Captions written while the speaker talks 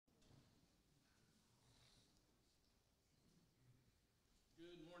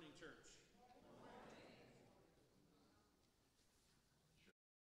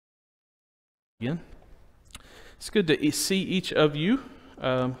Again. It's good to see each of you.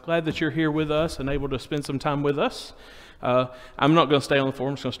 Glad that you're here with us and able to spend some time with us. I'm not going to stay on the floor.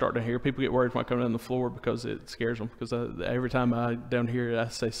 I'm just going to start down here. People get worried when I come down the floor because it scares them. Because every time I down here, I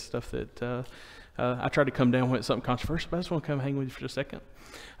say stuff that I try to come down when it's something controversial. But I just want to come hang with you for just a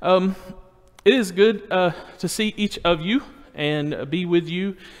second. It is good to see each of you and be with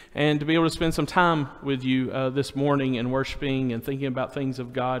you and to be able to spend some time with you this morning and worshiping and thinking about things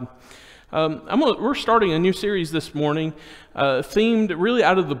of God. We're starting a new series this morning themed really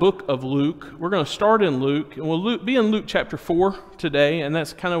out of the book of Luke. We're going to start in Luke, and we'll be in Luke chapter 4 today, and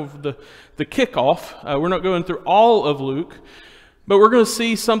that's kind of the kickoff. We're not going through all of Luke, but we're going to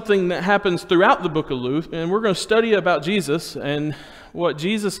see something that happens throughout the book of Luke, and we're going to study about Jesus and what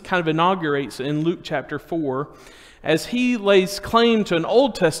Jesus kind of inaugurates in Luke chapter 4 as he lays claim to an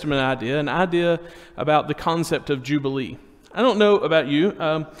Old Testament idea, an idea about the concept of Jubilee. I don't know about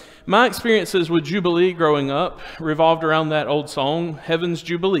you. My experiences with Jubilee growing up revolved around that old song, Heaven's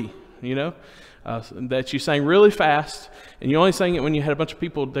Jubilee, that you sang really fast, and you only sang it when you had a bunch of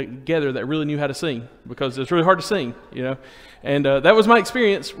people together that really knew how to sing, because it's really hard to sing, And that was my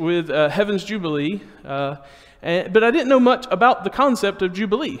experience with Heaven's Jubilee. But I didn't know much about the concept of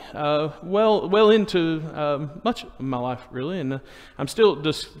Jubilee well into much of my life, really. And I'm still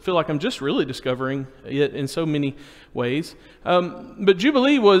just feel like I'm just really discovering it in so many ways. But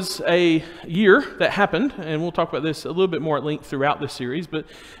Jubilee was a year that happened, and we'll talk about this a little bit more at length throughout this series, but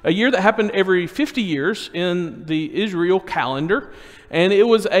a year that happened every 50 years in the Israel calendar. And it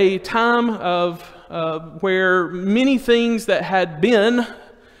was a time of where many things that had been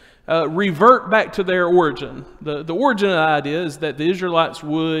revert back to their origin. The origin of the idea is that the Israelites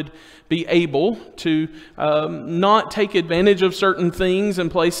would be able to not take advantage of certain things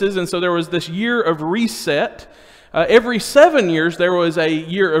and places, and so there was this year of reset. Every 7 years there was a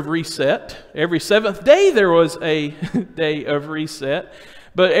year of reset. Every seventh day there was a day of reset.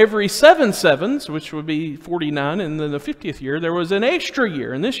 But every 7 sevens, which would be 49, and then the 50th year, there was an extra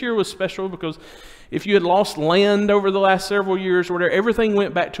year. And this year was special because if you had lost land over the last several years or whatever, everything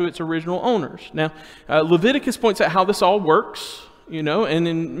went back to its original owners. Now, Leviticus points out how this all works,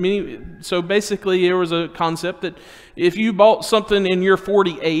 and so basically there was a concept that if you bought something in year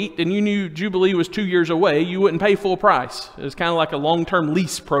 48 and you knew Jubilee was 2 years away, you wouldn't pay full price. It was kind of like a long-term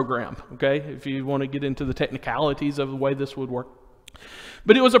lease program, okay, if you want to get into the technicalities of the way this would work.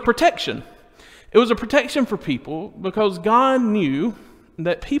 But it was a protection. It was a protection for people because God knew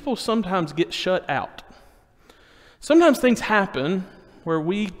that people sometimes get shut out. Sometimes things happen where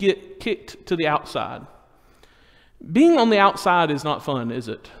we get kicked to the outside. Being on the outside is not fun, is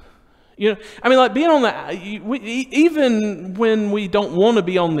it? Like being on even when we don't want to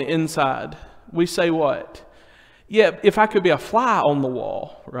be on the inside, we say what? Yeah, if I could be a fly on the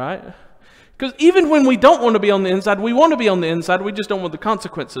wall, right? Because even when we don't want to be on the inside, we want to be on the inside. We just don't want the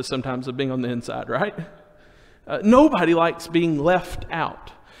consequences sometimes of being on the inside, right? Nobody likes being left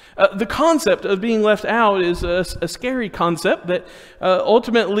out. The concept of being left out is a scary concept that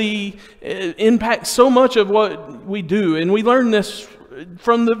ultimately impacts so much of what we do. And we learn this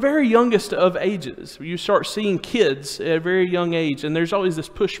from the very youngest of ages. You start seeing kids at a very young age, and there's always this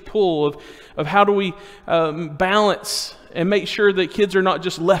push-pull of how do we balance and make sure that kids are not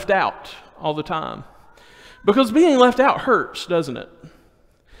just left out all the time. Because being left out hurts, doesn't it?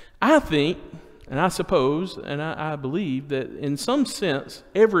 I think, and I suppose, and I believe that in some sense,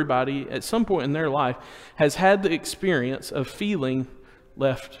 everybody at some point in their life has had the experience of feeling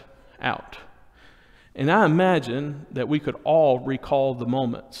left out. And I imagine that we could all recall the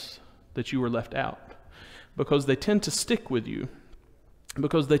moments that you were left out, because they tend to stick with you,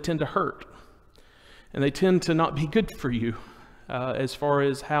 because they tend to hurt, and they tend to not be good for you as far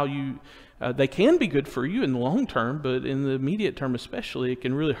as how you they can be good for you in the long term, but in the immediate term especially, it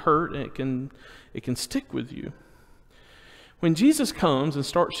can really hurt, and it can stick with you. When Jesus comes and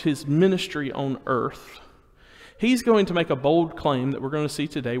starts his ministry on earth, he's going to make a bold claim that we're going to see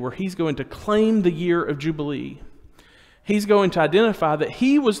today, where he's going to claim the year of Jubilee. He's going to identify that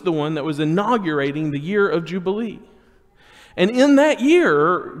he was the one that was inaugurating the year of Jubilee. And in that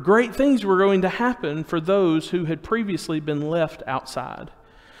year, great things were going to happen for those who had previously been left outside,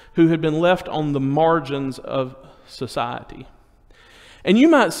 who had been left on the margins of society. And you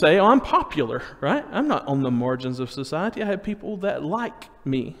might say, oh, I'm popular, right? I'm not on the margins of society. I have people that like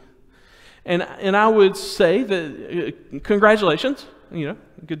me. And I would say that congratulations,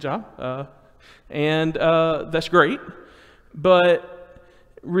 good job. And that's great. But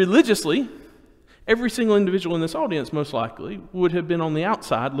religiously, every single individual in this audience most likely would have been on the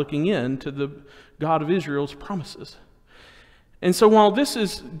outside looking in to the God of Israel's promises. And so while this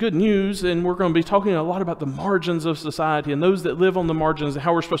is good news, and we're going to be talking a lot about the margins of society and those that live on the margins and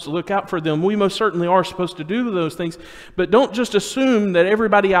how we're supposed to look out for them, we most certainly are supposed to do those things. But don't just assume that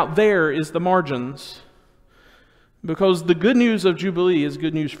everybody out there is the margins, because the good news of Jubilee is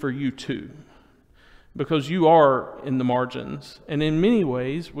good news for you too, because you are in the margins. And in many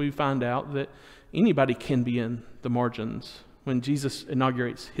ways, we find out that anybody can be in the margins when Jesus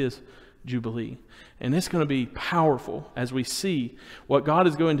inaugurates his Jubilee. And it's going to be powerful as we see what God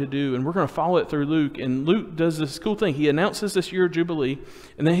is going to do. And we're going to follow it through Luke. And Luke does this cool thing. He announces this year of Jubilee.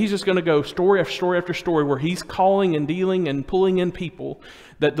 And then he's just going to go story after story after story where he's calling and dealing and pulling in people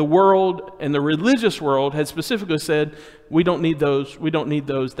that the world and the religious world had specifically said, we don't need those. We don't need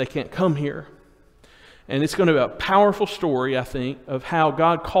those. They can't come here. And it's going to be a powerful story, I think, of how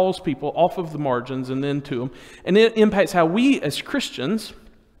God calls people off of the margins and then to them. And it impacts how we as Christians,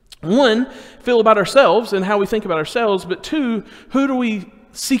 one, feel about ourselves and how we think about ourselves, but two, who do we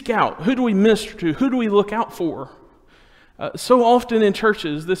seek out? Who do we minister to? Who do we look out for? So often in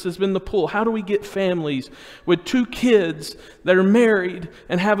churches, this has been the pull. How do we get families with 2 kids that are married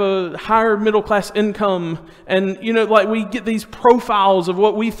and have a higher middle class income? And, like we get these profiles of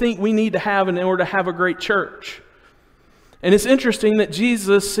what we think we need to have in order to have a great church. And it's interesting that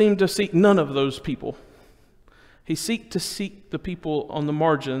Jesus seemed to seek none of those people. He seeked to seek the people on the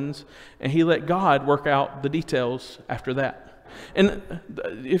margins, and he let God work out the details after that. And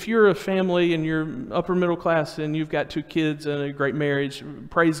if you're a family and you're upper middle class and you've got 2 kids and a great marriage,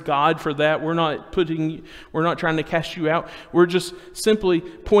 praise God for that. We're not trying to cast you out. We're just simply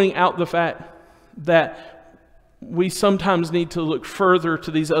pointing out the fact that we sometimes need to look further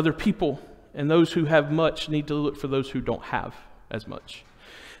to these other people, and those who have much need to look for those who don't have as much.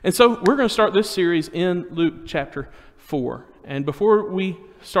 And so we're going to start this series in Luke chapter 4. And before we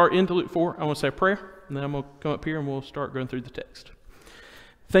start into Luke 4, I want to say a prayer, and then I'm going to come up here and we'll start going through the text.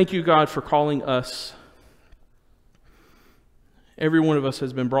 Thank you, God, for calling us. Every one of us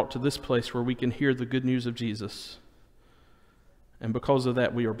has been brought to this place where we can hear the good news of Jesus. And because of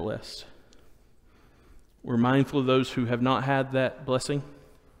that, we are blessed. We're mindful of those who have not had that blessing.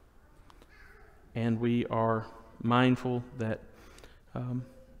 And we are mindful that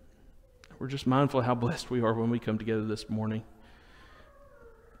we're just mindful of how blessed we are when we come together this morning.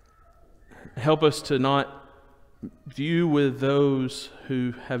 Help us to not view with those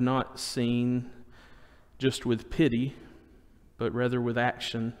who have not seen just with pity, but rather with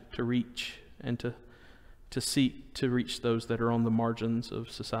action to reach and to seek to reach those that are on the margins of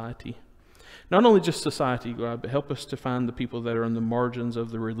society. Not only just society, God, but help us to find the people that are on the margins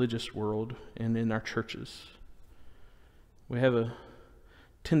of the religious world and in our churches. We have a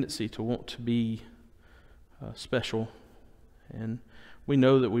tendency to want to be special, and we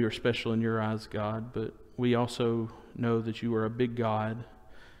know that we are special in your eyes, God, but we also know that you are a big God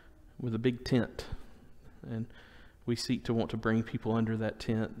with a big tent, and we seek to want to bring people under that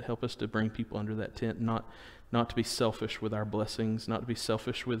tent. Help us to bring people under that tent, not to be selfish with our blessings, not to be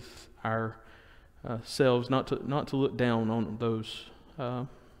selfish with our selves, not to look down on those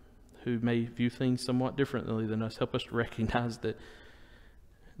who may view things somewhat differently than us. Help us to recognize that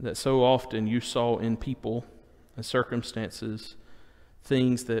so often you saw in people and circumstances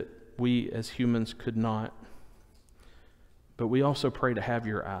things that we as humans could not. But we also pray to have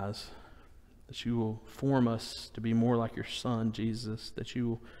your eyes, that you will form us to be more like your Son, Jesus, that you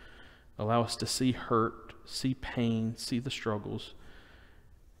will allow us to see hurt, see pain, see the struggles,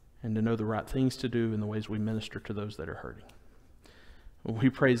 and to know the right things to do in the ways we minister to those that are hurting.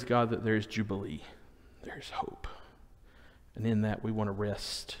 We praise God that there is Jubilee, there is hope. And in that, we want to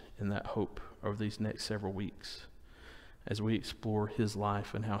rest in that hope over these next several weeks as we explore his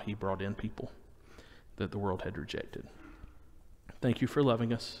life and how he brought in people that the world had rejected. Thank you for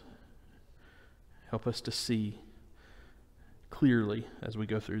loving us. Help us to see clearly as we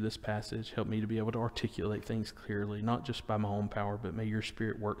go through this passage. Help me to be able to articulate things clearly, not just by my own power, but may your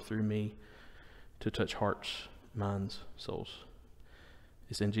Spirit work through me to touch hearts, minds, souls.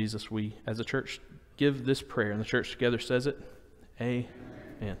 It's in Jesus we, as a church, give this prayer, and the church together says it. Amen.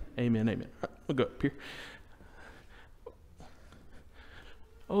 Amen. Amen. All right, we'll go up here.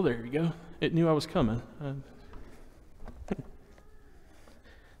 Oh, there you go. It knew I was coming.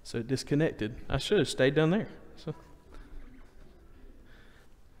 So it disconnected. I should have stayed down there. So.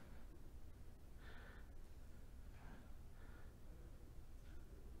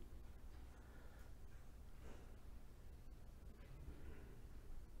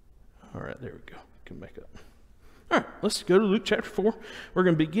 All right, there we go. Come back up. All right, let's go to Luke chapter 4. We're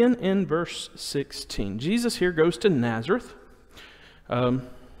going to begin in verse 16. Jesus here goes to Nazareth. Oh,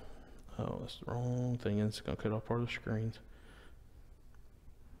 that's the wrong thing. It's going to cut off part of the screens.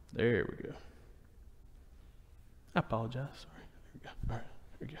 There we go. I apologize. Sorry. There we go. All right.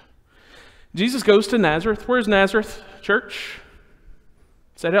 There we go. Jesus goes to Nazareth. Where's Nazareth, church?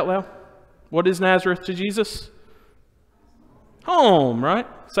 Say it out loud. What is Nazareth to Jesus? Home, right?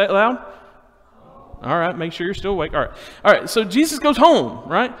 Say it loud. All right, make sure you're still awake. All right, so Jesus goes home,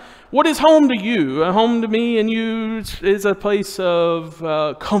 right? What is home to you? Home to me and you is a place of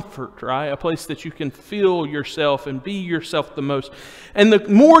comfort, right? A place that you can feel yourself and be yourself the most. And the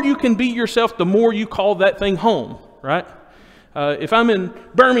more you can be yourself, the more you call that thing home, right? If I'm in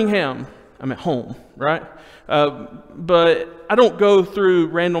Birmingham, I'm at home, right? But I don't go through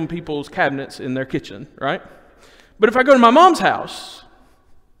random people's cabinets in their kitchen, right? But if I go to my mom's house,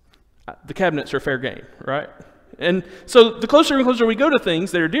 the cabinets are fair game, right? And so the closer and closer we go to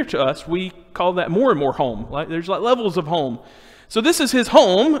things that are dear to us, we call that more and more home. Like there's like levels of home. So this is his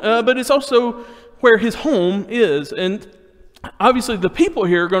home, but it's also where his home is. And obviously the people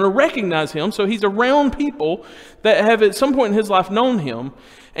here are going to recognize him. So he's around people that have at some point in his life known him.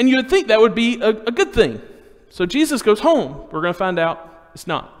 And you would think that would be a good thing. So Jesus goes home. We're going to find out it's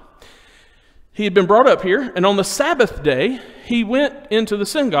not. He had been brought up here, and on the Sabbath day, he went into the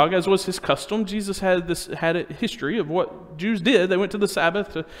synagogue, as was his custom. Jesus had a history of what Jews did. They went to the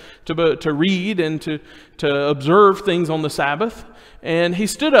Sabbath to read and to observe things on the Sabbath. And he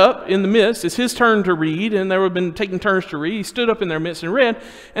stood up in the midst. It's his turn to read, and they had been taking turns to read. He stood up in their midst and read,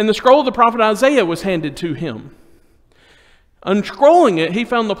 and the scroll of the prophet Isaiah was handed to him. Unscrolling it, he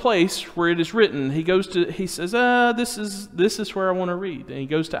found the place where it is written. He says, this is where I want to read. And he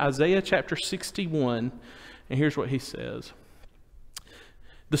goes to Isaiah chapter 61, and here's what he says.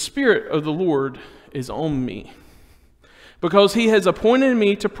 The Spirit of the Lord is on me, because he has appointed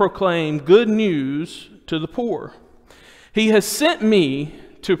me to proclaim good news to the poor. He has sent me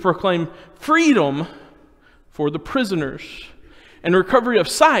to proclaim freedom for the prisoners and recovery of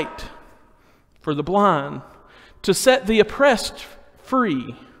sight for the blind, to set the oppressed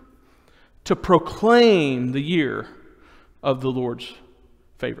free, to proclaim the year of the Lord's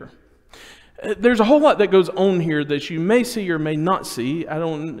favor. There's a whole lot that goes on here that you may see or may not see.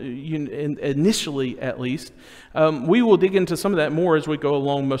 Initially at least. We will dig into some of that more as we go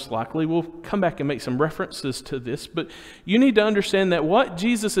along, most likely. We'll come back and make some references to this. But you need to understand that what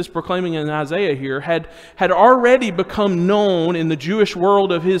Jesus is proclaiming in Isaiah here had already become known in the Jewish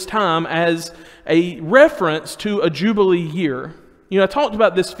world of his time as a reference to a Jubilee year. You know, I talked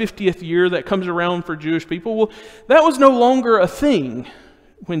about this 50th year that comes around for Jewish people. Well, that was no longer a thing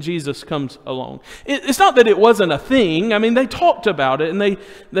when Jesus comes along. It's not that it wasn't a thing. I mean, they talked about it and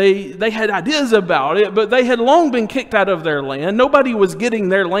they had ideas about it, but they had long been kicked out of their land. Nobody was getting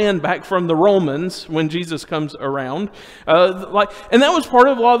their land back from the Romans when Jesus comes around. And that was part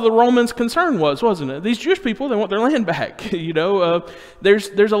of a lot of the Romans' concern wasn't it? These Jewish people, they want their land back. You know,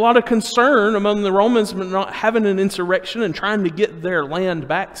 there's a lot of concern among the Romans not having an insurrection and trying to get their land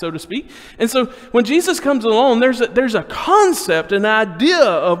back, so to speak. And so when Jesus comes along, there's a concept, an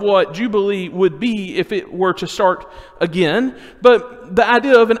idea of what Jubilee would be if it were to start again, but the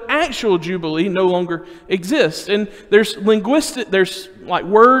idea of an actual Jubilee no longer exists. And there's like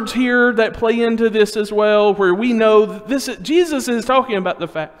words here that play into this as well, where we know that Jesus is talking about the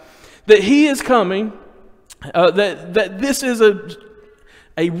fact that he is coming, that this is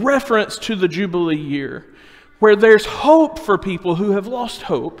a reference to the Jubilee year, where there's hope for people who have lost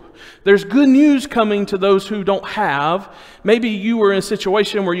hope. There's good news coming to those who don't have. Maybe you were in a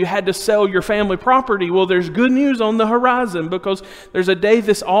situation where you had to sell your family property. Well, there's good news on the horizon, because there's a day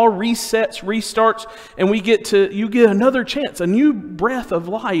this all resets, restarts, and you get another chance, a new breath of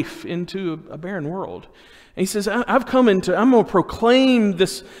life into a barren world. And he says, I'm going to proclaim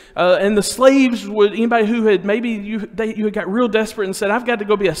this. And the slaves anybody who had, maybe you had got real desperate and said, I've got to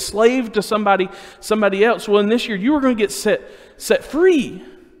go be a slave to somebody else. Well, in this year, you were going to get set free.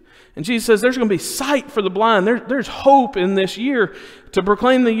 And Jesus says, there's going to be sight for the blind. There's hope in this year to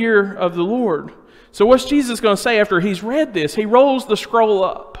proclaim the year of the Lord. So what's Jesus going to say after he's read this? He rolls the scroll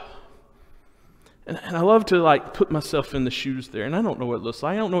up. And I love to put myself in the shoes there. And I don't know what it looks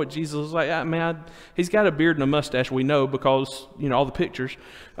like. I don't know what Jesus looks like. He's got a beard and a mustache, we know, because, all the pictures.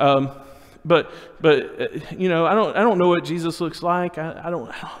 But I don't know what Jesus looks like. I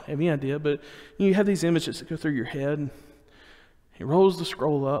don't have any idea. But you have these images that go through your head. And he rolls the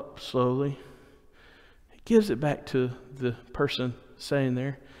scroll up slowly. He gives it back to the person sitting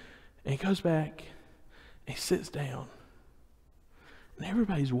there. And he goes back and he sits down. And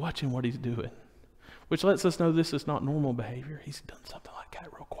everybody's watching what he's doing, which lets us know this is not normal behavior. He's done something like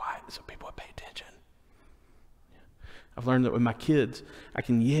that real quiet so people would pay attention. I've learned that with my kids, I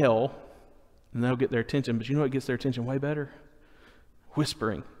can yell and they'll get their attention. But you know what gets their attention way better?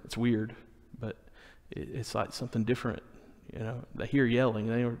 whispering. It's weird, but it's like something different. You know, they hear yelling.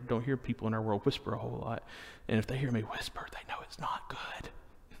 They don't hear people in our world whisper a whole lot. And if they hear me whisper, they know it's not good.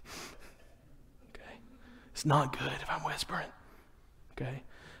 Okay? It's not good if I'm whispering. Okay?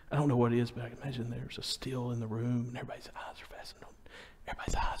 I don't know what it is, but I can imagine there's a still in the room and everybody's eyes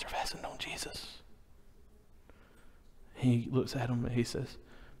are fastened on Jesus. He looks at him and he says,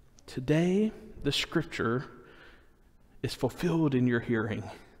 today the scripture is fulfilled in your hearing.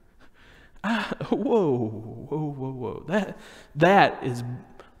 Whoa. That is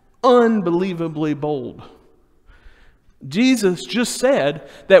unbelievably bold. Jesus just said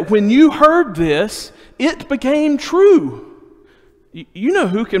that when you heard this, it became true. You know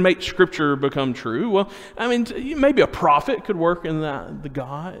who can make Scripture become true? Well, I mean, maybe a prophet could work in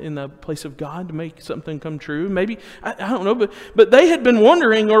the place of God to make something come true. Maybe, I don't know, but they had been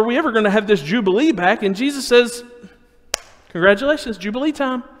wondering, are we ever going to have this Jubilee back? And Jesus says, congratulations, Jubilee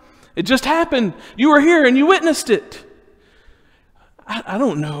time. It just happened. You were here and you witnessed it. I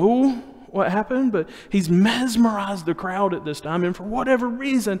don't know what happened, but he's mesmerized the crowd at this time, and for whatever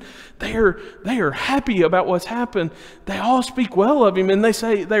reason, they are happy about what's happened. They all speak well of him, and they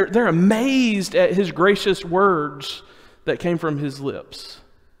say they're amazed at his gracious words that came from his lips.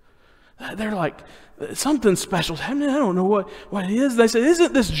 They're like, something special's happening. I don't know what it is. They say,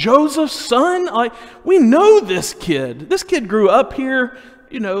 isn't this Joseph's son? Like, we know this kid. This kid grew up here,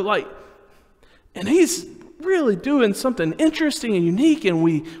 and he's really doing something interesting and unique, and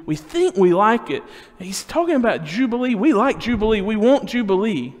we think we like it. He's talking about Jubilee. We like Jubilee. We want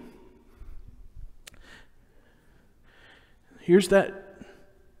Jubilee. Here's that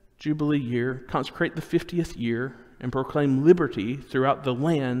Jubilee year. Consecrate the 50th year and proclaim liberty throughout the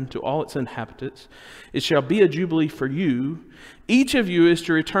land to all its inhabitants. It shall be a Jubilee for you. Each of you is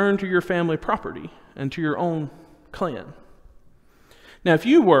to return to your family property and to your own clan. Now, if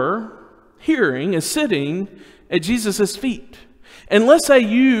you were hearing and sitting at Jesus' feet, and let's say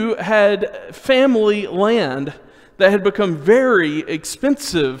you had family land that had become very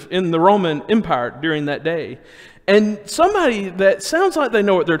expensive in the Roman Empire during that day, and somebody that sounds like they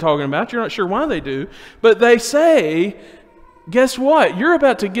know what they're talking about, you're not sure why they do, but they say, guess what? You're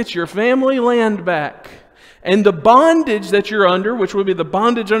about to get your family land back. And the bondage that you're under, which would be the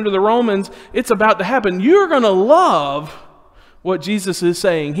bondage under the Romans, it's about to happen. You're going to love what Jesus is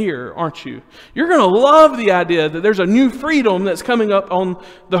saying here, aren't you? You're going to love the idea that there's a new freedom that's coming up on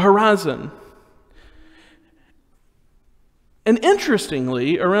the horizon. And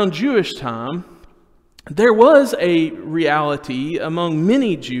interestingly, around Jewish time, there was a reality among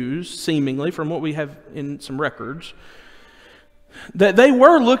many Jews, seemingly, from what we have in some records, that they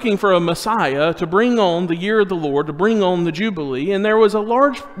were looking for a Messiah to bring on the year of the Lord, to bring on the Jubilee, and there was a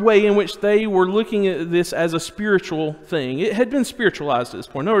large way in which they were looking at this as a spiritual thing. It had been spiritualized at this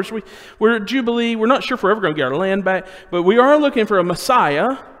point. In other words, we're at Jubilee, we're not sure if we're ever going to get our land back, but we are looking for a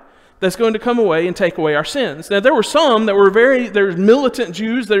Messiah that's going to come away and take away our sins. Now, there were some that were there's militant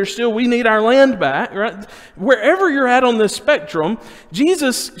Jews that are still, we need our land back, right? Wherever you're at on this spectrum,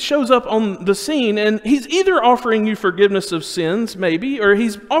 Jesus shows up on the scene, and he's either offering you forgiveness of sins, maybe, or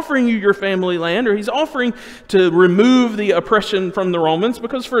he's offering you your family land, or he's offering to remove the oppression from the Romans,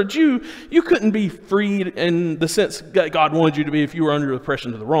 because for a Jew, you couldn't be freed in the sense that God wanted you to be if you were under the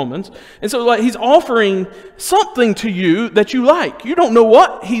oppression of the Romans. And so he's offering something to you that you like. You don't know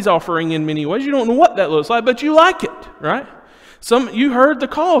what he's offering in many ways. You don't know what that looks like, but you like it, right? You heard the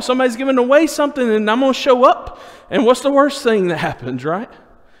call. Somebody's giving away something, and I'm going to show up. And what's the worst thing that happens, right?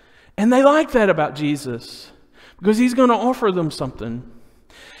 And they like that about Jesus because he's going to offer them something.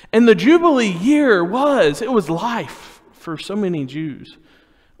 And the Jubilee year was life for so many Jews.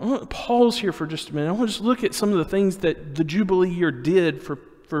 I want to pause here for just a minute. I want to just look at some of the things that the Jubilee year did for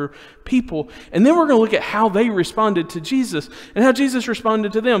people, and then we're going to look at how they responded to Jesus and how Jesus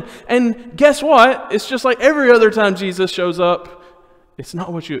responded to them. And guess what? It's just like every other time Jesus shows up, it's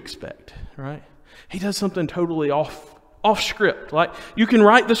not what you expect, right? He does something totally off script. Like, you can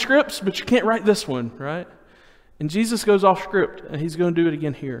write the scripts, but you can't write this one, right? And Jesus goes off script, and he's going to do it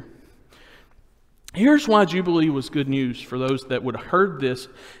again here. Here's why Jubilee was good news for those that would have heard this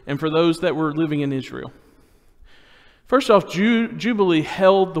and for those that were living in Israel. First off, Jubilee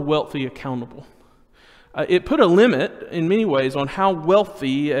held the wealthy accountable. It put a limit, in many ways, on how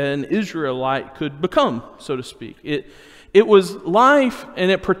wealthy an Israelite could become, so to speak. It was life,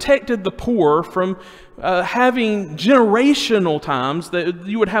 and it protected the poor from having generational times that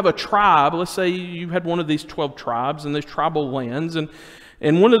you would have a tribe. Let's say you had one of these 12 tribes and these tribal lands, and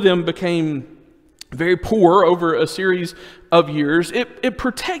one of them became very poor over a series of years. It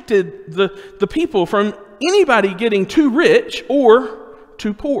protected the people from anybody getting too rich or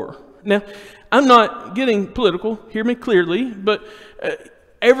too poor. Now, I'm not getting political, hear me clearly, but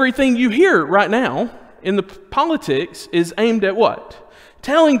everything you hear right now in the politics is aimed at what?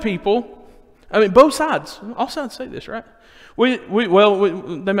 Telling people, I mean, both sides, all sides say this, right? They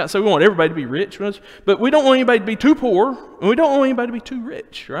might say we want everybody to be rich, but we don't want anybody to be too poor, and we don't want anybody to be too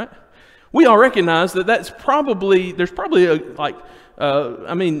rich, right? We all recognize that there's probably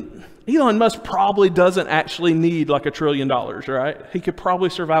Elon Musk probably doesn't actually need like $1 trillion, right? He could probably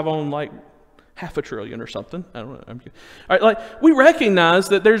survive on like $500 billion or something. I don't know. All right, we recognize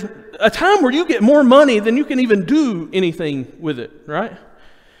that there's a time where you get more money than you can even do anything with it, right?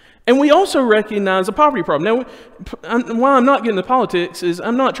 And we also recognize the poverty problem. Now, why I'm not getting into politics is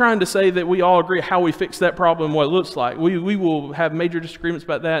I'm not trying to say that we all agree how we fix that problem, what it looks like. We will have major disagreements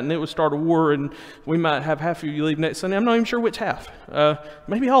about that, and it would start a war, and we might have half of you leave next Sunday. I'm not even sure which half.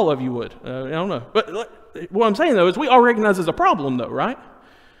 Maybe all of you would. I don't know. But what I'm saying, though, is we all recognize there's a problem, though, right?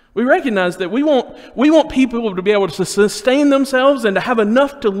 We recognize that we want people to be able to sustain themselves and to have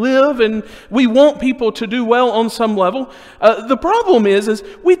enough to live, and we want people to do well on some level. The problem is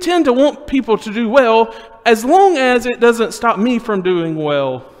we tend to want people to do well as long as it doesn't stop me from doing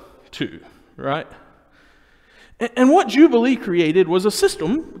well too, right? And what Jubilee created was a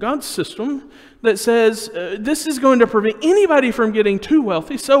system, God's system, that says this is going to prevent anybody from getting too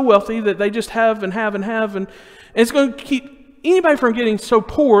wealthy, so wealthy that they just have, and it's going to keep anybody from getting so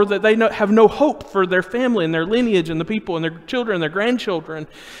poor that they have no hope for their family and their lineage and the people and their children and their grandchildren.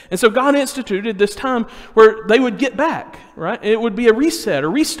 And so God instituted this time where they would get back, right? It would be a reset, a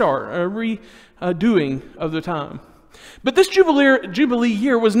restart, a redoing of the time. But this Jubilee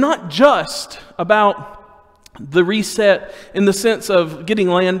year was not just about the reset in the sense of getting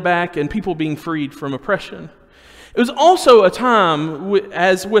land back and people being freed from oppression. It was also a time,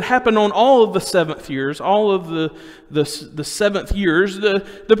 as would happen on all of the seventh years, all of the seventh years,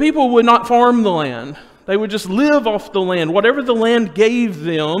 the people would not farm the land. They would just live off the land. Whatever the land gave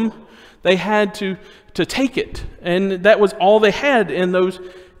them, they had to take it. And that was all they had in those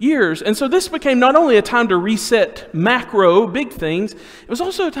years. And so this became not only a time to reset macro, big things, it was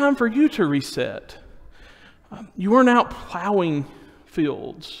also a time for you to reset. You weren't out plowing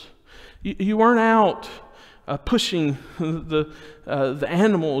fields. You weren't out pushing the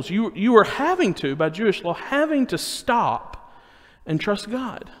animals. You were having to, by Jewish law, having to stop and trust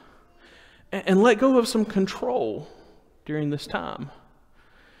God and let go of some control during this time.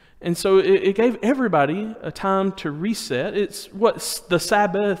 And so it gave everybody a time to reset. It's what the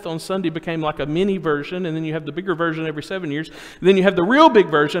Sabbath on Sunday became like a mini version, and then you have the bigger version every 7 years. And then you have the real big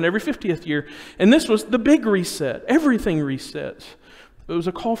version every 50th year. And this was the big reset. Everything resets. It was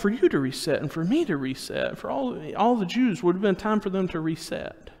a call for you to reset and for me to reset. For all the Jews would have been time for them to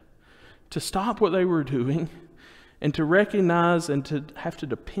reset, to stop what they were doing, and to recognize and to have to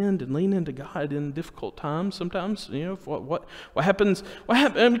depend and lean into God in difficult times. Sometimes, what happens?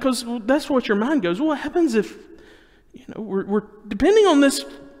 Because that's what your mind goes. Well, what happens if we're depending on this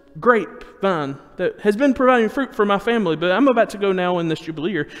grapevine that has been providing fruit for my family, but I'm about to go now in this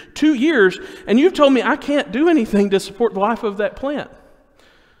Jubilee year, 2 years, and you've told me I can't do anything to support the life of that plant.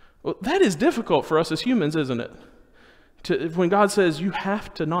 Well, that is difficult for us as humans, isn't it? When God says you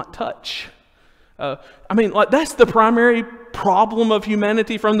have to not touch. That's the primary problem of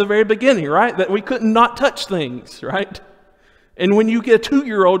humanity from the very beginning, right? That we couldn't not touch things, right? And when you get a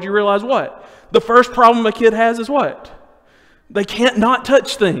 2-year-old, you realize what? The first problem a kid has is what? They can't not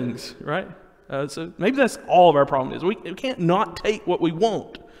touch things, right? So maybe that's all of our problem is. We can't not take what we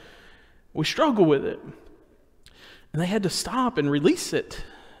want. We struggle with it. And they had to stop and release it.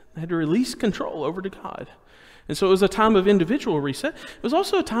 They had to release control over to God. And so it was a time of individual reset. It was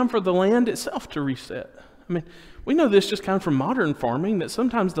also a time for the land itself to reset. We know this just kind of from modern farming, that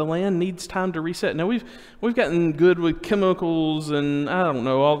sometimes the land needs time to reset. Now, we've gotten good with chemicals and I don't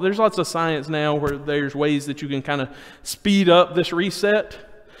know, there's lots of science now where there's ways that you can kind of speed up this reset.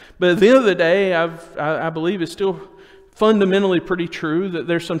 But at the end of the day, I believe it's still fundamentally pretty true that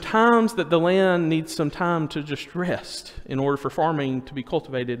there's some times that the land needs some time to just rest in order for farming to be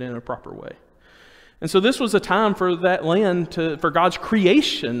cultivated in a proper way. And so this was a time for that land for God's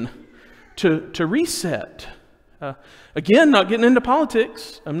creation to reset. Again, not getting into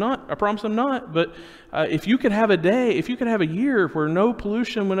politics. I promise I'm not. But if you could have a year where no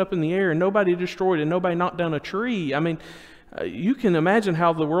pollution went up in the air and nobody destroyed and nobody knocked down a tree, you can imagine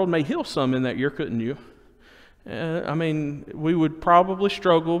how the world may heal some in that year, couldn't you? We would probably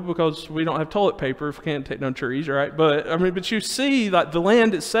struggle because we don't have toilet paper if we can't take down trees, right? But you see, like, the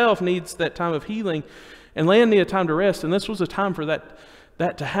land itself needs that time of healing, and land needed time to rest, and this was a time for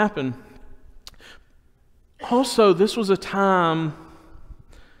that to happen. Also, this was a time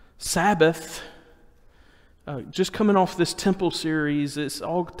Sabbath, just coming off this temple series, it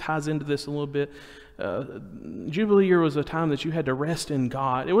all ties into this a little bit. Jubilee year was a time that you had to rest in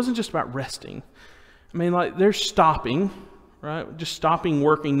God. It wasn't just about resting. I mean, like, there's stopping, right? Just stopping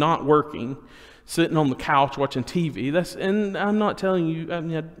working, not working, sitting on the couch watching TV. And I'm not telling you, I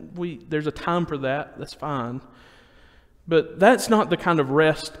mean, there's a time for that. That's fine. But that's not the kind of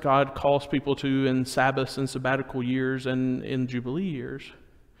rest God calls people to in Sabbaths and sabbatical years and in Jubilee years.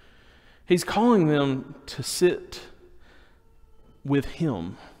 He's calling them to sit with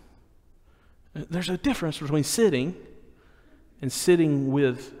Him. There's a difference between sitting and sitting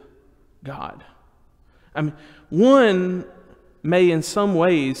with God. I mean, one may in some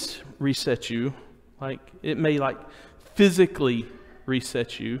ways reset you. Like, it may physically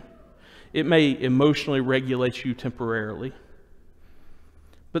reset you. It may emotionally regulate you temporarily.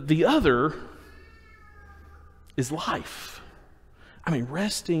 But the other is life. I mean,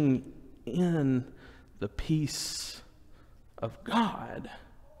 resting in the peace of God.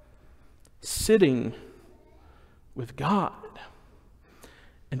 Sitting with God.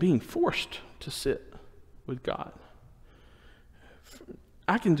 And being forced to sit with God.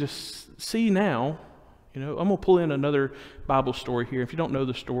 I can just see now, I'm going to pull in another Bible story here. If you don't know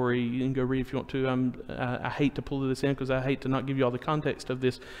the story, you can go read if you want to. I hate to pull this in because I hate to not give you all the context of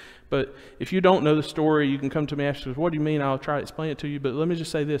this. But if you don't know the story, you can come to me afterwards. What do you mean? I'll try to explain it to you. But let me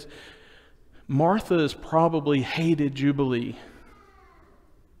just say this. Martha's probably hated Jubilee.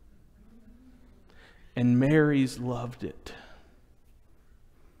 And Mary's loved it.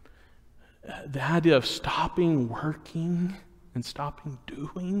 The idea of stopping working and stopping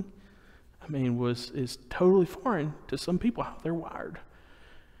doing, is totally foreign to some people, how they're wired.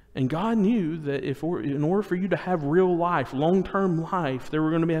 And God knew that in order for you to have real life, long-term life, there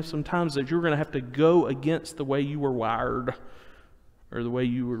were going to have some times that you were going to have to go against the way you were wired, or the way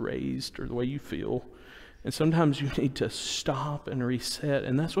you were raised, or the way you feel. And sometimes you need to stop and reset,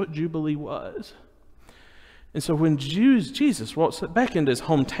 and that's what Jubilee was. And so when Jesus walks back into his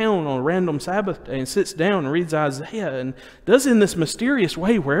hometown on a random Sabbath day and sits down and reads Isaiah and does it in this mysterious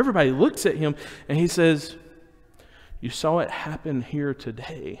way where everybody looks at him and he says, "You saw it happen here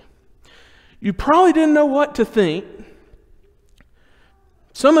today." You probably didn't know what to think.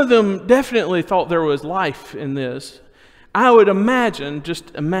 Some of them definitely thought there was life in this. I would imagine,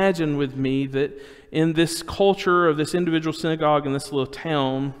 just imagine with me, that in this culture of this individual synagogue in this little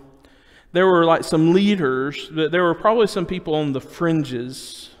town, there were some leaders, but there were probably some people on the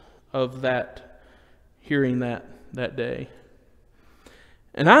fringes of that, hearing that day.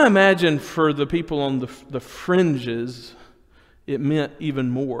 And I imagine for the people on the fringes, it meant even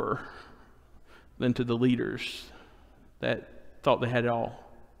more than to the leaders that thought they had it all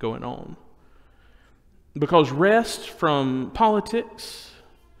going on. Because rest from politics,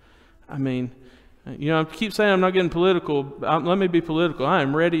 I keep saying I'm not getting political. Let me be political. I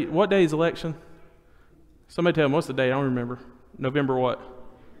am ready. What day is election? Somebody tell me, what's the date? I don't remember. November what?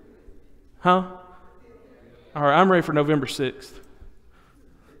 Huh? All right, I'm ready for November 6th.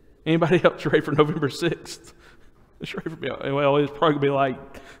 Anybody else ready for November 6th? It's ready for me. Well, it's probably going to be like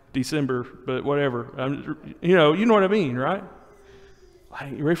December, but whatever. You know what I mean, right?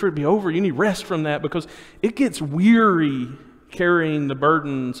 You ready for it to be over? You need rest from that because it gets weary carrying the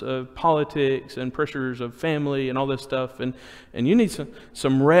burdens of politics and pressures of family and all this stuff. And you need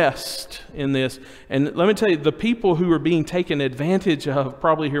some rest in this. And let me tell you, the people who are being taken advantage of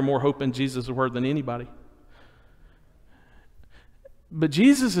probably hear more hope in Jesus' word than anybody. But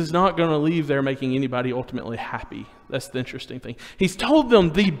Jesus is not going to leave there making anybody ultimately happy. That's the interesting thing. He's told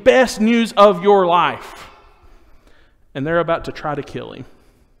them the best news of your life. And they're about to try to kill him.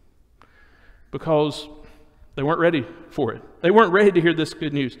 Because they weren't ready for it. They weren't ready to hear this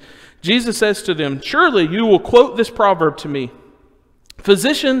good news. Jesus says to them, "Surely you will quote this proverb to me.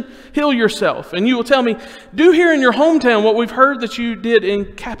 Physician, heal yourself." And you will tell me, "Do here in your hometown what we've heard that you did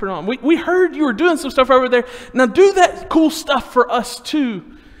in Capernaum. We heard you were doing some stuff over there. Now do that cool stuff for us too."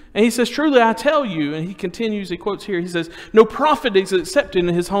 And he says, "Truly I tell you," and he continues, he quotes here, he says, "No prophet is accepted in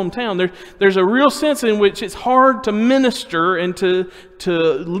his hometown." There's a real sense in which it's hard to minister and to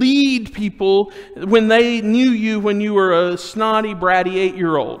lead people when they knew you when you were a snotty, bratty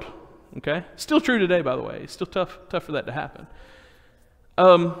 8-year-old. Okay? Still true today, by the way. It's still tough for that to happen.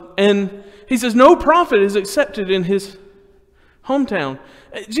 And he says, no prophet is accepted in hometown.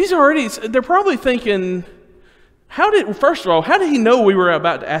 They're probably thinking, first of all, how did he know we were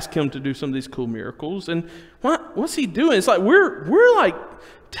about to ask him to do some of these cool miracles? And what's he doing? It's like we're like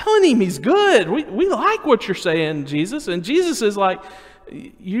telling him he's good. We like what you're saying, Jesus. And Jesus is like,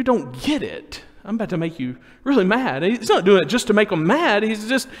 you don't get it. I'm about to make you really mad. He's not doing it just to make them mad. He's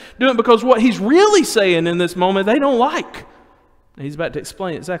just doing it because what he's really saying in this moment, they don't like. And he's about to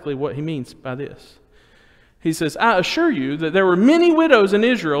explain exactly what he means by this. He says, I assure you that there were many widows in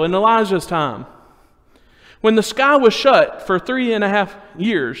Israel in Elijah's time, when the sky was shut for 3.5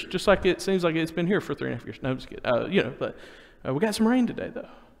 years, just like it seems like it's been here for 3.5 years. No, I'm just kidding. But we got some rain today, though.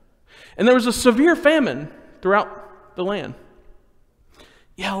 And there was a severe famine throughout the land.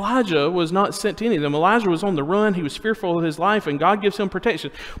 Yeah, Elijah was not sent to any of them. Elijah was on the run. He was fearful of his life, and God gives him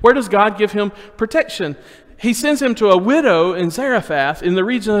protection. Where does God give him protection? He sends him to a widow in Zarephath in the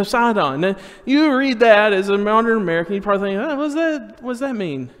region of Sidon. Now, you read that as a modern American, you probably think, what does that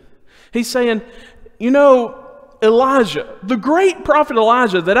mean? He's saying, Elijah, the great prophet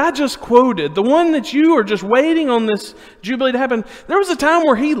Elijah that I just quoted, the one that you are just waiting on this Jubilee to happen, there was a time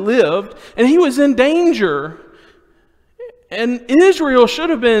where he lived and he was in danger. And Israel should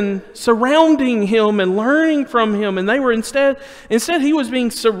have been surrounding him and learning from him. And they were instead he was being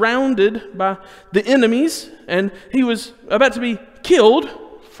surrounded by the enemies. And he was about to be killed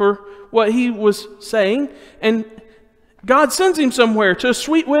for what he was saying. And God sends him somewhere to a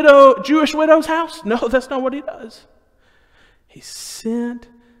sweet Jewish widow's house. No, that's not what he does. He sent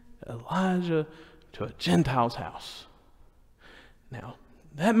Elijah to a Gentile's house. Now,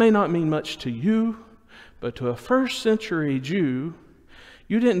 that may not mean much to you, but to a first century Jew,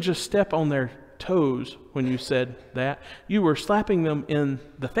 you didn't just step on their toes when you said that. You were slapping them in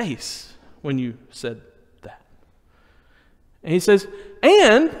the face when you said that. And he says,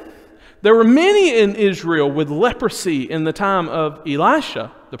 and there were many in Israel with leprosy in the time of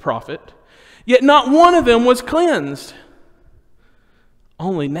Elisha, the prophet, yet not one of them was cleansed.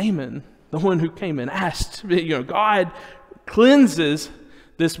 Only Naaman, the one who came and asked, God cleanses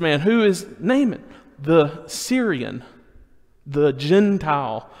this man. Who is Naaman? The Syrian, the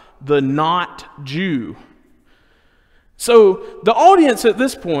Gentile, the not Jew. So the audience at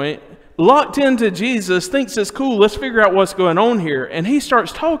this point, locked into Jesus, thinks it's cool. Let's figure out what's going on here. And he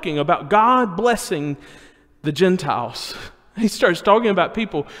starts talking about God blessing the Gentiles. He starts talking about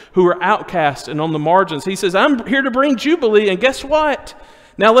people who are outcast and on the margins. He says, I'm here to bring Jubilee. And guess what?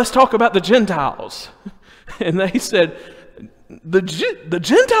 Now let's talk about the Gentiles. And they said, the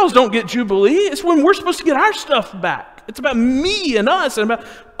Gentiles don't get Jubilee. It's when we're supposed to get our stuff back. It's about me and us, and about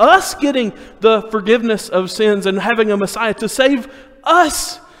us getting the forgiveness of sins and having a Messiah to save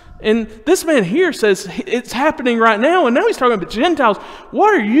us. And this man here says it's happening right now, and now he's talking about Gentiles.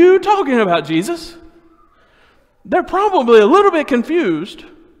 What are you talking about, Jesus? They're probably a little bit confused,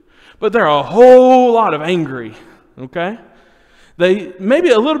 but they're a whole lot of angry, okay? They maybe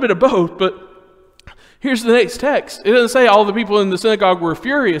a little bit of both, but here's the next text. It doesn't say all the people in the synagogue were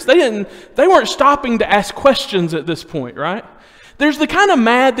furious. They weren't stopping to ask questions at this point, right? There's the kind of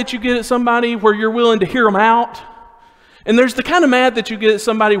mad that you get at somebody where you're willing to hear them out. And there's the kind of mad that you get at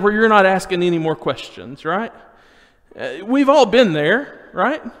somebody where you're not asking any more questions, right? We've all been there,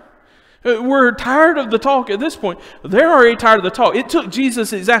 right? We're tired of the talk at this point. They're already tired of the talk. It took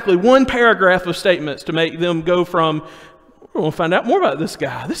Jesus exactly one paragraph of statements to make them go from, we're going to find out more about this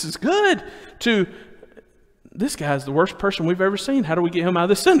guy. This is good, to this guy's the worst person we've ever seen. How do we get him out of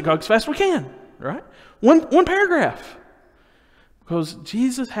this synagogue as fast as we can? Right? One paragraph. Because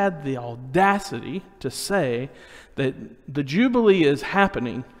Jesus had the audacity to say that the Jubilee is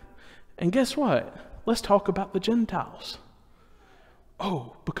happening. And guess what? Let's talk about the Gentiles.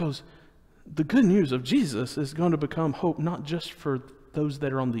 Oh, because the good news of Jesus is going to become hope not just for those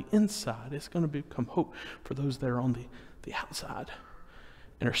that are on the inside. It's going to become hope for those that are on the outside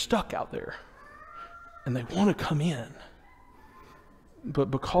and are stuck out there. And they want to come in.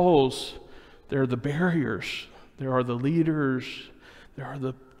 But because there are the barriers, there are the leaders, there are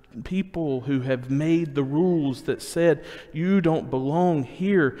the people who have made the rules that said, you don't belong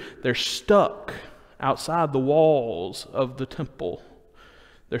here. They're stuck outside the walls of the temple.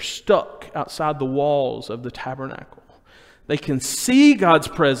 They're stuck outside the walls of the tabernacle. They can see God's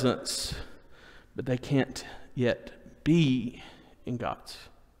presence, but they can't yet be in God's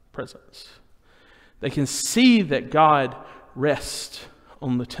presence. They can see that God rests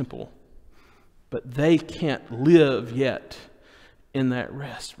on the temple, but they can't live yet in that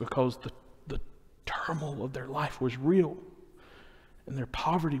rest because the turmoil of their life was real, and their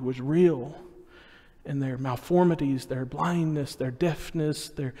poverty was real, and their malformities, their blindness, their deafness,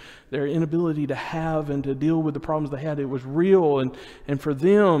 their inability to have and to deal with the problems they had, it was real. And for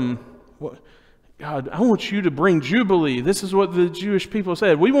them, God, I want you to bring Jubilee. This is what the Jewish people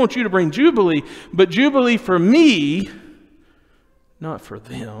said. We want you to bring Jubilee, but Jubilee for me, not for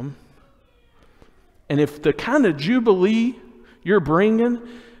them. And if the kind of Jubilee you're bringing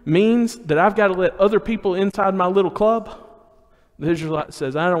means that I've got to let other people inside my little club, the Israelite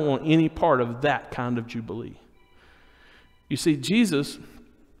says, I don't want any part of that kind of Jubilee. You see, Jesus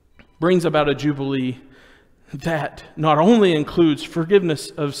brings about a Jubilee that not only includes forgiveness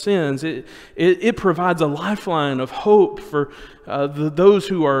of sins, it provides a lifeline of hope for those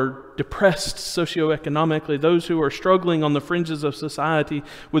who are depressed socioeconomically, those who are struggling on the fringes of society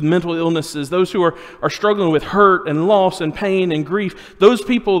with mental illnesses, those who are struggling with hurt and loss and pain and grief, those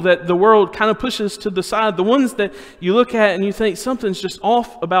people that the world kind of pushes to the side, the ones that you look at and you think something's just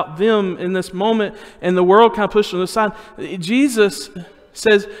off about them in this moment, and the world kind of pushes them to the side. Jesus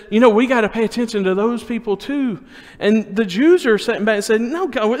says, we got to pay attention to those people too. And the Jews are sitting back and saying, no,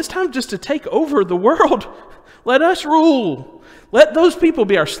 God, it's time just to take over the world. Let us rule. Let those people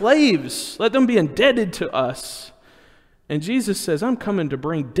be our slaves. Let them be indebted to us. And Jesus says, I'm coming to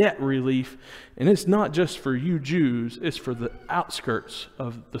bring debt relief. And it's not just for you Jews. It's for the outskirts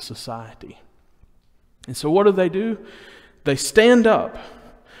of the society. And so what do? They stand up.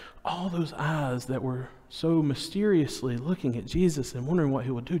 All those eyes that were so mysteriously looking at Jesus and wondering what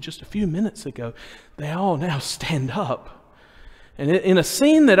he would do just a few minutes ago, they all now stand up. And in a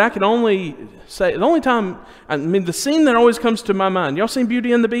scene that I can only say, the scene that always comes to my mind, y'all seen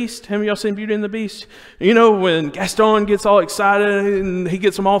Beauty and the Beast? Have y'all seen Beauty and the Beast? When Gaston gets all excited and he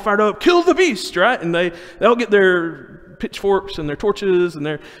gets them all fired up, kill the beast, right? And they'll get their pitchforks and their torches and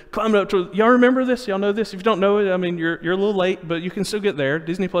they're climbing up to, y'all remember this? Y'all know this? If you don't know it, you're a little late, but you can still get there.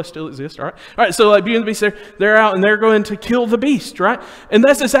 Disney Plus still exists, all right? So like Beauty and the Beast, they're out and they're going to kill the beast, right? And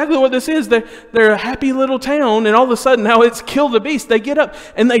that's exactly what this is. They're a happy little town, and all of a sudden now it's kill the beast. They get up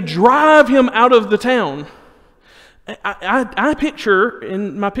and they drive him out of the town. I picture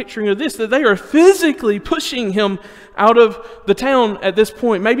in my picturing of this that they are physically pushing him out of the town at this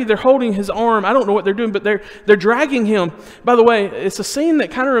point. Maybe they're holding his arm. I don't know what they're doing, but they're dragging him. By the way, it's a scene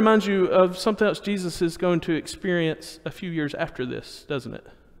that kind of reminds you of something else Jesus is going to experience a few years after this, doesn't it?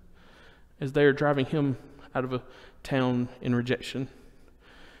 As they are driving him out of a town in rejection.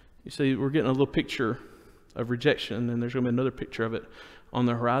 You see, we're getting a little picture of rejection, and there's going to be another picture of it on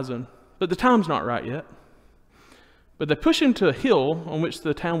the horizon. But the time's not right yet. But they push him to a hill on which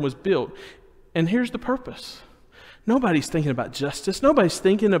the town was built. And here's the purpose. Nobody's thinking about justice. Nobody's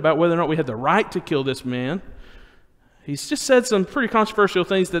thinking about whether or not we had the right to kill this man. He's just said some pretty controversial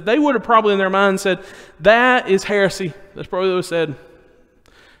things that they would have probably in their mind said, that is heresy. That's probably what they said.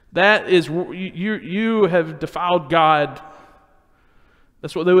 That is, you have defiled God.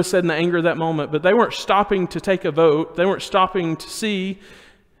 That's what they would have said in the anger of that moment. But they weren't stopping to take a vote. They weren't stopping to see.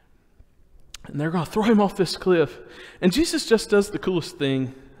 And they're going to throw him off this cliff. And Jesus just does the coolest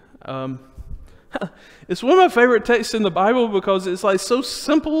thing. It's one of my favorite texts in the Bible because it's like so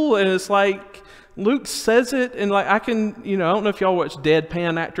simple, and it's like Luke says it, and like I don't know if y'all watch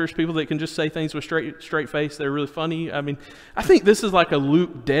deadpan actors, people that can just say things with straight face. They're really funny. I think this is like a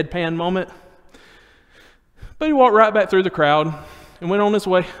Luke deadpan moment. But he walked right back through the crowd and went on his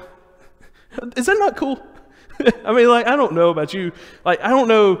way. Is that not cool? I don't know about you. I don't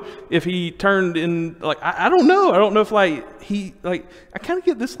know if he turned in, I don't know. I don't know if, I kind of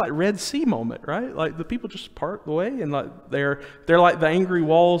get this, Red Sea moment, right? The people just part the way, and, they're like the angry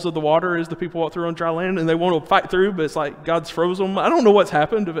walls of the water as the people walk through on dry land, and they want to fight through, but it's like God's frozen them. I don't know what's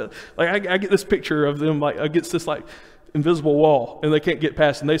happened. But, I get this picture of them, against this, invisible wall, and they can't get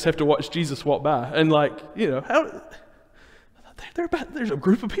past, and they just have to watch Jesus walk by. And, how... There's a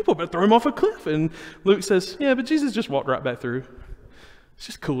group of people about to throw him off a cliff. And Luke says, yeah, but Jesus just walked right back through. It's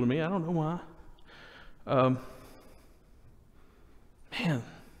just cool to me. I don't know why. Man,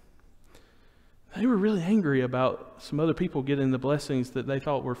 they were really angry about some other people getting the blessings that they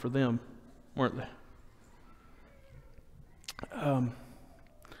thought were for them, weren't they?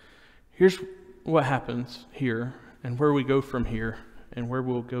 Here's what happens here, and where we go from here, and where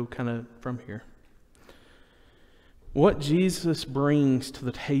we'll go kind of from here. What Jesus brings to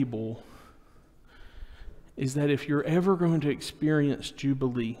the table is that if you're ever going to experience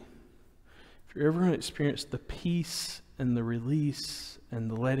Jubilee, if you're ever going to experience the peace and the release and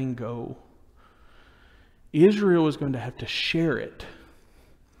the letting go, Israel is going to have to share it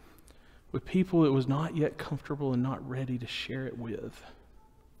with people it was not yet comfortable and not ready to share it with.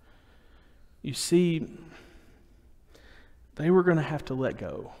 You see, they were going to have to let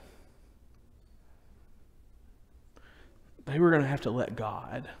go. They were going to have to let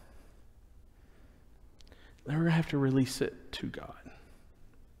God. They were going to have to release it to God.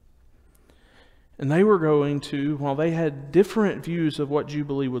 And they were going to, while they had different views of what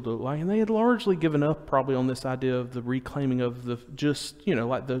Jubilee would look like, and they had largely given up probably on this idea of the reclaiming of the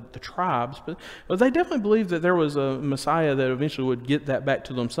like the tribes, but they definitely believed that there was a Messiah that eventually would get that back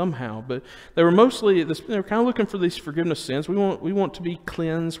to them somehow. But they were mostly, they were kind of looking for these forgiveness of sins. We want to be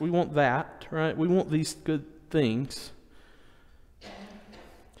cleansed. We want that, right? We want these good things.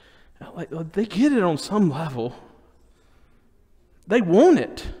 Like, they get it on some level. They want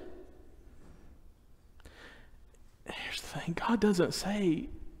it. Here's the thing. God doesn't say,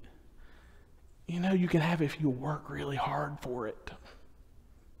 you can have it if you work really hard for it.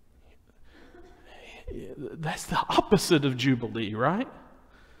 That's the opposite of Jubilee, right?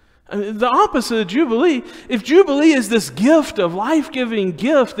 I mean, the opposite of Jubilee, if Jubilee is this gift of life-giving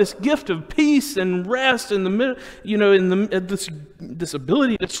gift, this gift of peace and rest in the middle, this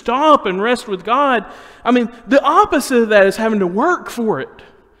ability to stop and rest with God, I mean, the opposite of that is having to work for it.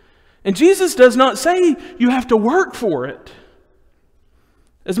 And Jesus does not say you have to work for it.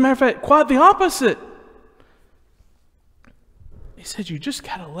 As a matter of fact, quite the opposite. He said you just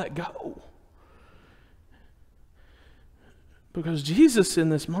got to let go. Because Jesus in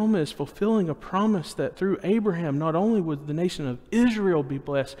this moment is fulfilling a promise that through Abraham, not only would the nation of Israel be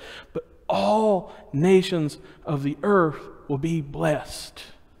blessed, but all nations of the earth will be blessed.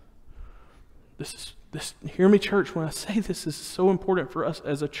 Hear me, church, when I say this is so important for us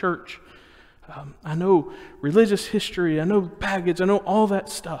as a church. I know religious history, I know baggage, I know all that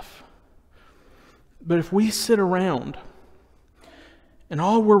stuff. But if we sit around and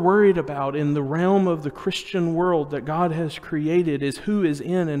all we're worried about in the realm of the Christian world that God has created is who is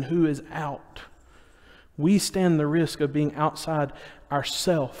in and who is out, we stand the risk of being outside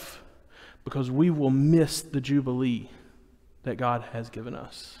ourselves because we will miss the Jubilee that God has given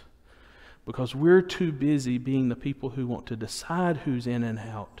us. Because we're too busy being the people who want to decide who's in and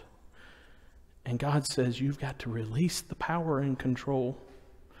out. And God says you've got to release the power and control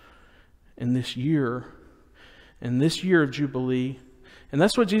in this year. In this year of Jubilee. And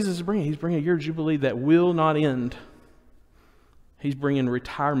that's what Jesus is bringing. He's bringing a year of Jubilee that will not end. He's bringing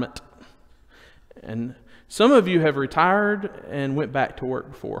retirement. And some of you have retired and went back to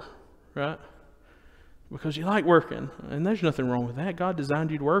work before, right? Because you like working. And there's nothing wrong with that. God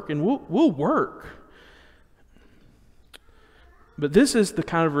designed you to work, and we'll work. But this is the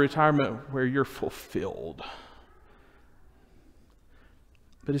kind of retirement where you're fulfilled.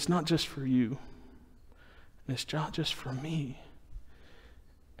 But it's not just for you. And it's not just for me.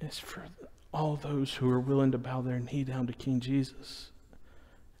 It's for all those who are willing to bow their knee down to King Jesus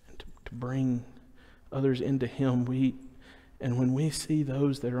and to bring others into Him. And when we see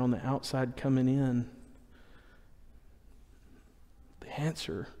those that are on the outside coming in, the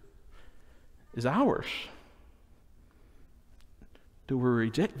answer is ours. Do we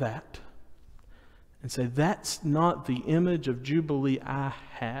reject that and say, that's not the image of Jubilee I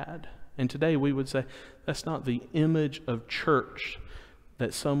had? And today we would say, that's not the image of church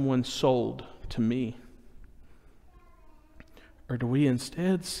that someone sold to me. Or do we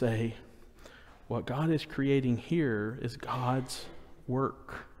instead say, what God is creating here is God's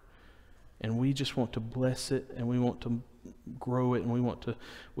work, and we just want to bless it, and we want to grow it, and we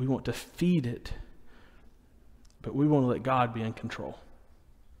want to feed it, but we want to let God be in control.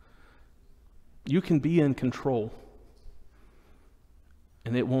 You can be in control,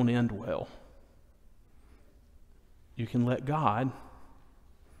 and it won't end well. You can let God,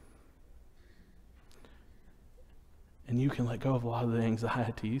 and you can let go of a lot of the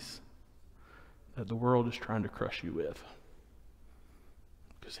anxieties that the world is trying to crush you with.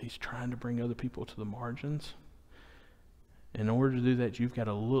 Because he's trying to bring other people to the margins. In order to do that, you've got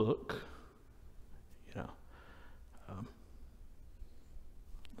to look,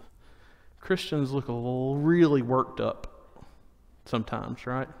 Christians look a little really worked up sometimes,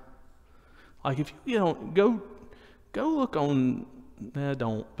 right? Like if you don't go look on,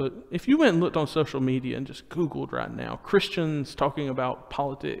 don't, but if you went and looked on social media and just Googled right now, Christians talking about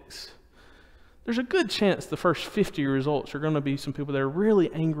politics, there's a good chance the first 50 results are going to be some people that are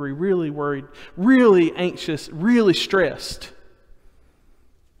really angry, really worried, really anxious, really stressed.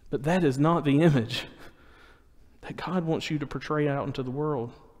 But that is not the image that God wants you to portray out into the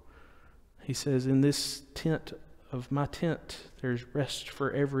world. He says, in this tent of my tent, there's rest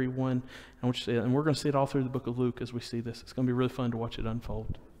for everyone. I want you to see it. And we're going to see it all through the book of Luke as we see this. It's going to be really fun to watch it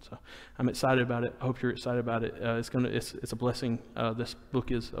unfold. So I'm excited about it. I hope you're excited about it. It's a blessing. This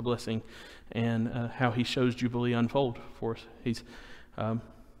book is a blessing, and how he shows Jubilee unfold for us. He's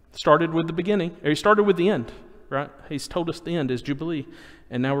started with the beginning, or he started with the end, right? He's told us the end is Jubilee,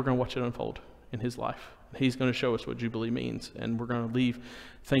 and now we're going to watch it unfold in his life. He's going to show us what Jubilee means, and we're going to leave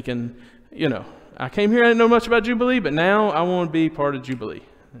thinking I came here, I didn't know much about Jubilee, but now I want to be part of Jubilee,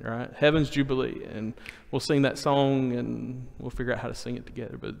 right? Heaven's Jubilee. And we'll sing that song and we'll figure out how to sing it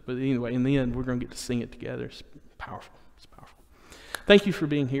together. But anyway, in the end, we're going to get to sing it together. It's powerful. It's powerful. Thank you for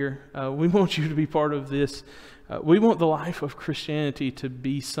being here. We want you to be part of this. We want the life of Christianity to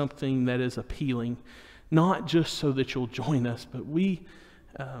be something that is appealing, not just so that you'll join us, but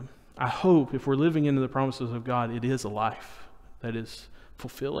I hope if we're living into the promises of God, it is a life that is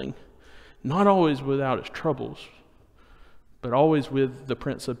fulfilling. Not always without its troubles, but always with the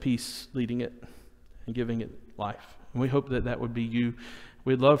Prince of Peace leading it and giving it life. And we hope that would be you.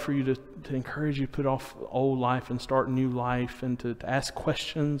 We'd love for you to encourage you to put off old life and start new life, and to ask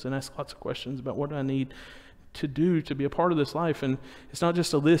questions and ask lots of questions about what do I need to do to be a part of this life. And it's not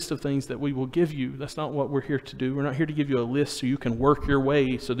just a list of things that we will give you. That's not what we're here to do. We're not here to give you a list so you can work your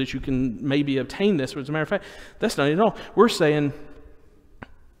way so that you can maybe obtain this. But as a matter of fact, that's not it at all. We're saying,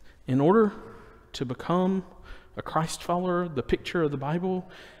 in order to become a Christ follower, the picture of the Bible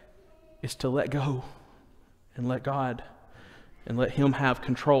is to let go and let God and let Him have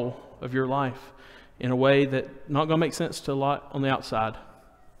control of your life in a way that not going to make sense to a lot on the outside.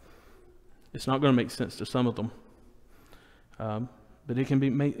 It's not going to make sense to some of them, but it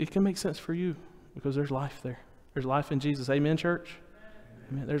can make sense for you because there's life there. There's life in Jesus. Amen, church.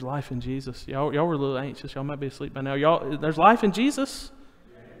 Amen. There's life in Jesus. Y'all were a little anxious. Y'all might be asleep by now. There's life in Jesus.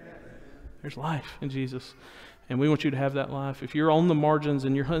 There's life in Jesus. And we want you to have that life. If you're on the margins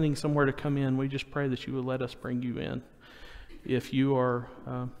and you're hunting somewhere to come in, we just pray that you would let us bring you in. If you are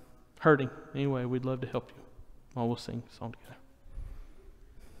hurting anyway, we'd love to help you. We'll sing a song together.